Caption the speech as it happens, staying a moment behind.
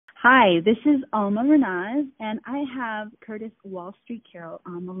Hi, this is Alma Renaz, and I have Curtis Wall Street Carroll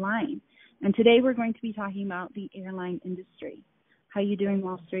on the line. And today we're going to be talking about the airline industry. How you doing,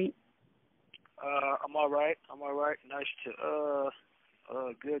 Wall Street? I'm all right. Nice to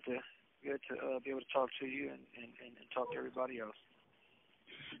good to be able to talk to you and talk to everybody else.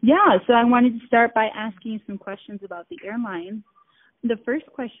 Yeah, so I wanted to start by asking you some questions about the airline. The first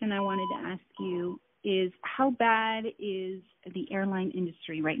question I wanted to ask you is, how bad is the airline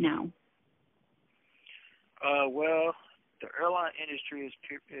industry right now? Well, the airline industry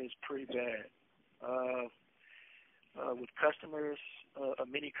is pretty bad. With customers,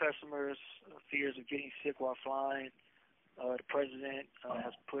 many customers, fears of getting sick while flying. The president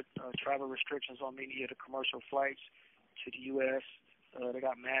has put travel restrictions on many of the commercial flights to the U.S. They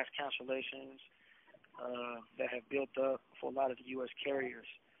got mass cancellations that have built up for a lot of the U.S. carriers.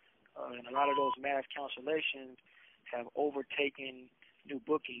 And a lot of those mass cancellations have overtaken new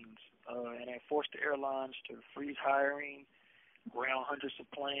bookings and have forced the airlines to freeze hiring, ground hundreds of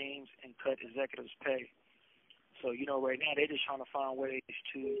planes, and cut executives' pay. So, right now they're just trying to find ways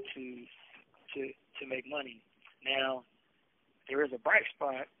to make money. Now, there is a bright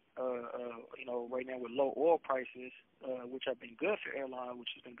spot, right now with low oil prices, which have been good for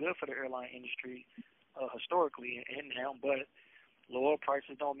which has been good for the airline industry historically and now, but low oil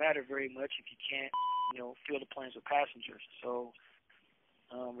prices don't matter very much if you can't, fill the planes with passengers. So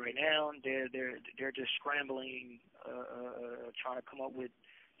right now they're just scrambling, trying to come up with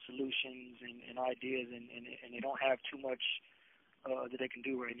solutions and ideas, and they don't have too much that they can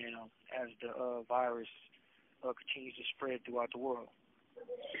do right now as the virus continues to spread throughout the world.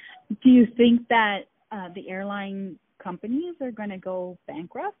 Do you think that the airline companies are going to go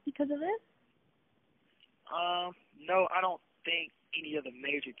bankrupt because of this? No, I don't think any of the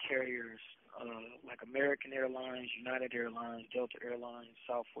major carriers, like American Airlines, United Airlines, Delta Airlines,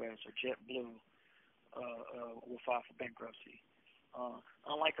 Southwest, or JetBlue, will file for bankruptcy.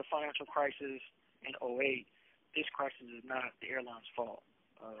 Unlike the financial crisis in '08, this crisis is not the airline's fault.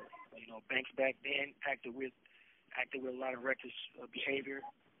 Banks back then acted with a lot of reckless behavior,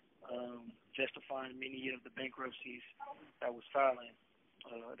 justifying many of the bankruptcies that was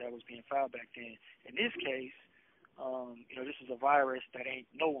being filed back then. In this case, this is a virus that ain't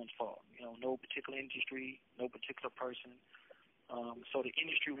no one's fault. No particular industry, no particular person. So the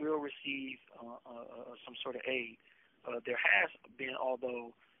industry will receive some sort of aid. There has been,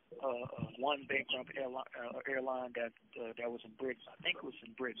 although, one bankrupt airline that was in Britain. I think it was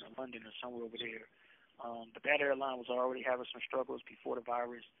in Britain, or London, or somewhere over there. But that airline was already having some struggles before the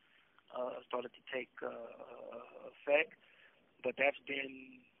virus started to take effect. But that's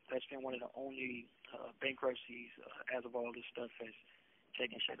been one of the only bankruptcies as of all this stuff has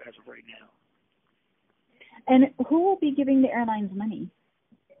taken shape as of right now. And who will be giving the airlines money?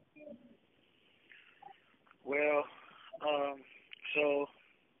 Well, so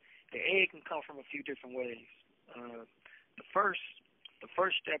the aid can come from a few different ways. The first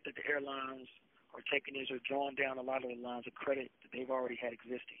step that the airlines are taking is they're drawing down a lot of the lines of credit that they've already had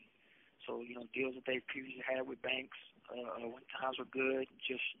existing. So, deals that they've previously had with banks when times were good,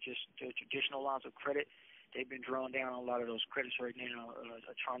 just the traditional lines of credit, they've been drawing down a lot of those credits right now,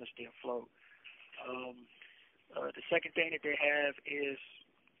 trying to stay afloat. The second thing that they have is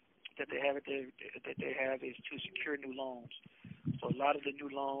to secure new loans. So a lot of the new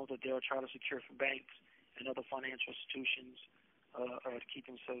loans that they'll try to secure from banks and other financial institutions to keep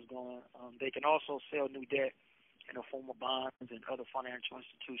themselves going. They can also sell new debt in the form of bonds and other financial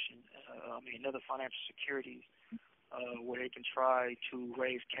institutions, other financial securities, where they can try to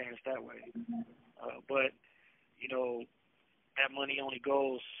raise cash that way. But that money only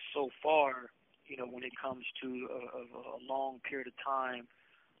goes so far, when it comes to a long period of time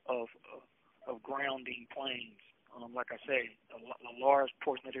of grounding planes. Like I say, a large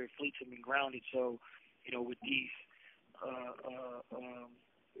portion of their fleets have been grounded. So, with these,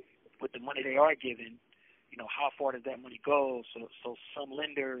 with the money they are given, how far does that money go? So some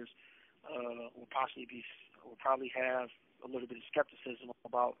lenders will probably have a little bit of skepticism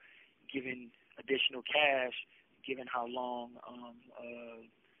about giving additional cash, given how long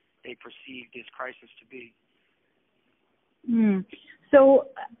they perceive this crisis to be. So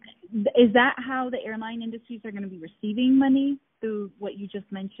is that how the airline industries are going to be receiving money, through what you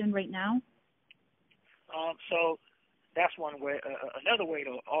just mentioned right now? So that's one way. Another way,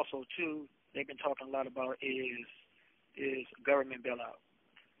 though, also, too, they've been talking a lot about is government bailout.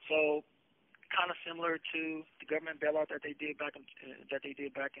 So kind of similar to the government bailout that they did back in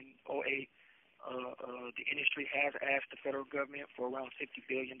 '08. The industry has asked the federal government for around $50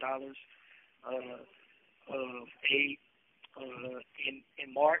 billion of aid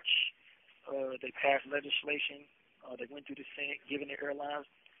In March, they passed legislation. They went through the Senate, giving the airlines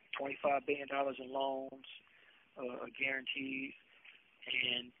 $25 billion in loans, guarantees,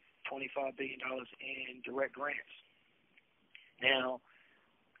 and $25 billion in direct grants. Now,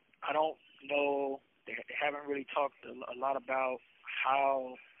 I don't know, they haven't really talked a lot about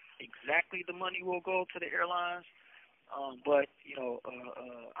how exactly the money will go to the airlines, but,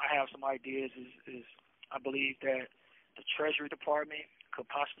 I have some ideas. Is I believe that the Treasury Department could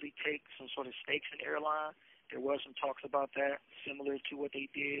possibly take some sort of stakes in the airline. There was some talks about that, similar to what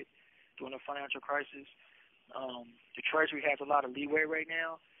they did during the financial crisis. The Treasury has a lot of leeway right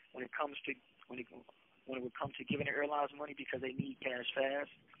now when it comes to when it would come to giving the airlines money because they need cash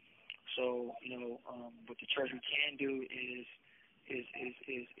fast. So what the Treasury can do is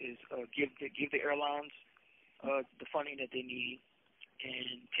give the airlines the funding that they need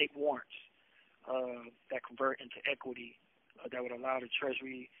and take warrants that convert into equity that would allow the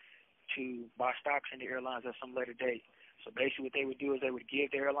Treasury to buy stocks in the airlines at some later date. So basically, what they would do is they would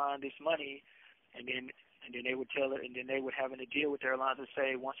give the airline this money, and then they would tell it, and then they would have a deal with the airlines and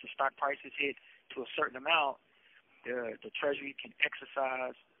say once the stock prices hit to a certain amount, the Treasury can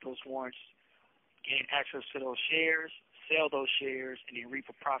exercise those warrants, gain access to those shares, sell those shares, and then reap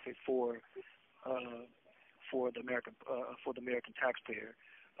a profit for the American taxpayer.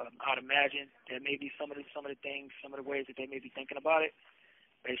 I'd imagine there may be some of the ways that they may be thinking about it.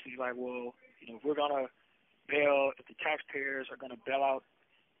 Basically, like, well, if we're gonna if the taxpayers are gonna bail out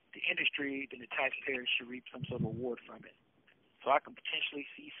the industry, then the taxpayers should reap some sort of reward from it. So I can potentially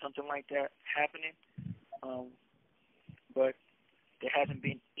see something like that happening, but there hasn't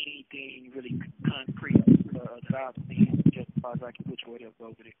been anything really concrete that I've seen just as I can which way they'll go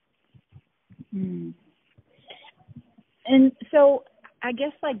with it. Mm. And so I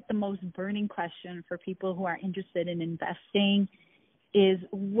guess like the most burning question for people who are interested in investing is,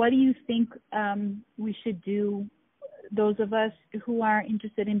 what do you think we should do, those of us who are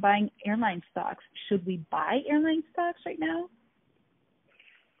interested in buying airline stocks? Should we buy airline stocks right now?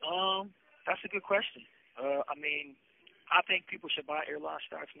 That's a good question. I think people should buy airline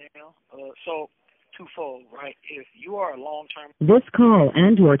stocks now. So twofold, right? If you are a long-term... This call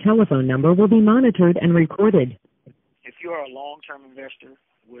and your telephone number will be monitored and recorded. If you are a long-term investor,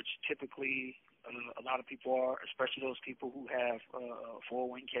 which typically a lot of people are, especially those people who have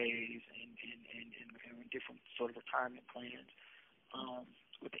 401ks and different sort of retirement plans,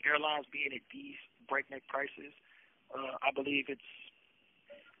 with the airlines being at these breakneck prices, I believe it's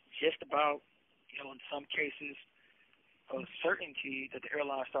just about, in some cases, a certainty that the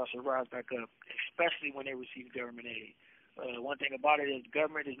airline stocks will rise back up, especially when they receive government aid. One thing about it is the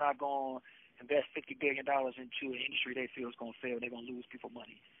government is not going to invest $50 billion into an industry they feel is going to fail. They're going to lose people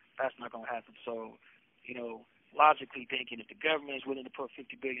money. That's not going to happen. So, logically thinking, if the government is willing to put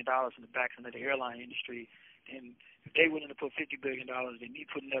 $50 billion in the backs into the airline industry, and if they're willing to put $50 billion, then me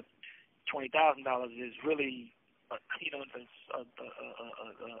putting up $20,000 is really, a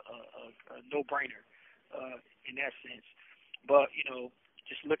no-brainer in that sense. But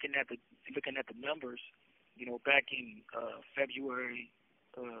just looking at the numbers, back in February,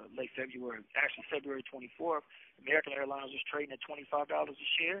 late February, actually February 24th, American Airlines was trading at $25 a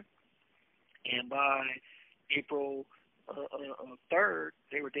share, and by April 3rd,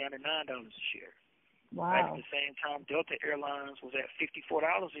 they were down to $9 a share. Wow. At the same time, Delta Airlines was at $54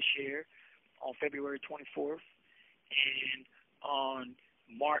 a share on February 24th, and on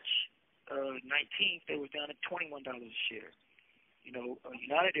March 19th, they were down at $21 a share.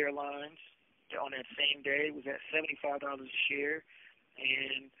 United Airlines on that same day was at $75 a share,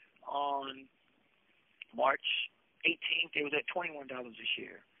 and on March 18th, it was at $21 a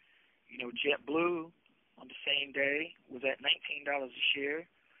share. JetBlue on the same day was at $19 a share,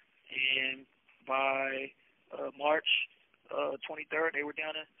 and by March 23rd, they were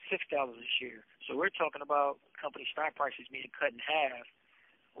down to $6 a share. So we're talking about company stock prices being cut in half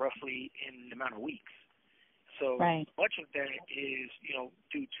roughly in the amount of weeks. So right. Much of that is,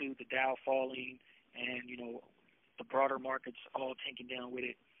 due to the Dow falling and, the broader markets all tanking down with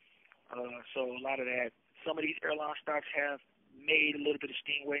it. So a lot of that, some of these airline stocks have made a little bit of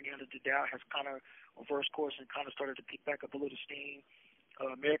steam right now that the Dow has kind of reversed course and kind of started to pick back up a little steam.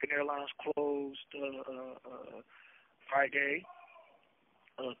 American Airlines closed Thursday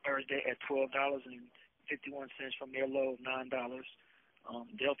at $12.51 from their low of $9.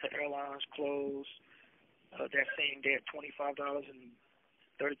 Delta Airlines closed that same day at $25.32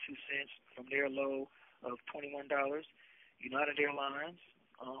 from their low of $21. United Airlines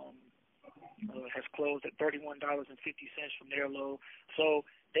has closed at $31.50 from their low. So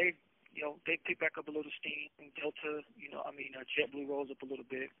they they pick back up a little steam. Delta, JetBlue rolls up a little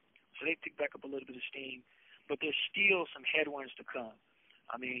bit, so they pick back up a little bit of steam. But there's still some headwinds to come.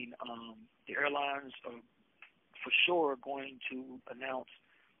 The airlines are for sure going to announce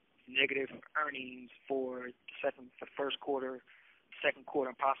negative earnings for the first quarter, second quarter,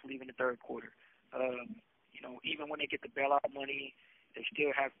 and possibly even the third quarter. Even when they get the bailout money, they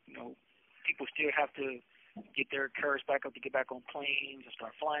still have, people still have to get their courage back up to get back on planes and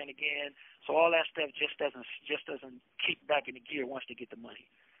start flying again. So all that stuff just doesn't kick back into gear once they get the money.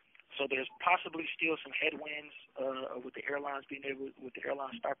 So there's possibly still some headwinds with the airlines with the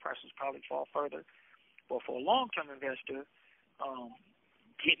airline stock prices probably fall further. But for a long-term investor,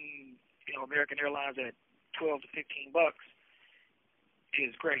 getting American Airlines at $12 to $15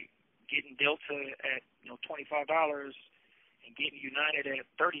 is great. Getting Delta at $25 and getting United at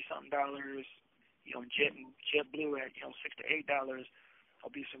 $30-something, and JetBlue at $6 to $8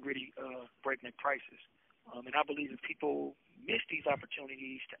 will be some really breakneck prices. And I believe if people miss these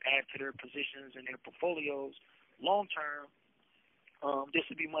opportunities to add to their positions and their portfolios long term, this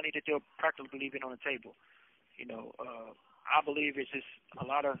would be money that they'll practically leave on the table. I believe it's just a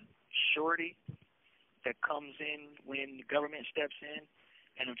lot of surety that comes in when the government steps in.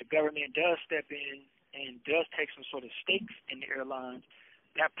 And if the government does step in and does take some sort of stakes in the airlines,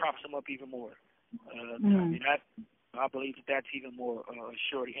 that props them up even more. I believe that that's even more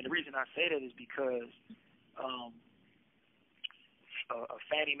surety. And the reason I say that is because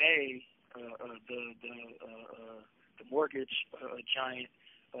Fannie Mae, the mortgage giant,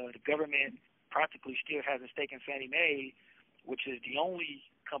 the government practically still has a stake in Fannie Mae, which is the only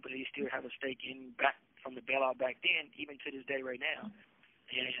company still have a stake in back from the bailout back then, even to this day right now.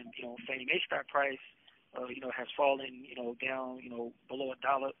 And Fannie Mae stock price, has fallen, down, below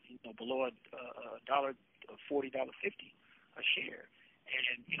 $1, below $1.40, $1.50 a share,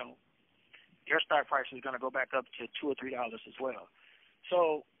 and their stock price is going to go back up to $2 or $3 as well.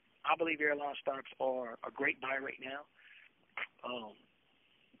 So I believe airline stocks are a great buy right now,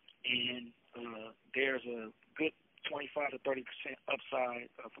 and there's a good 25 to 30% upside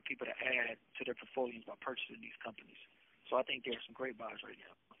for people to add to their portfolios by purchasing these companies. So I think there are some great buys right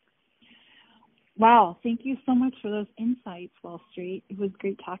now. Wow. Thank you so much for those insights, Wall Street. It was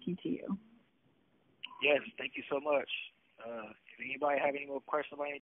great talking to you. Yes, thank you so much. If anybody have any more questions about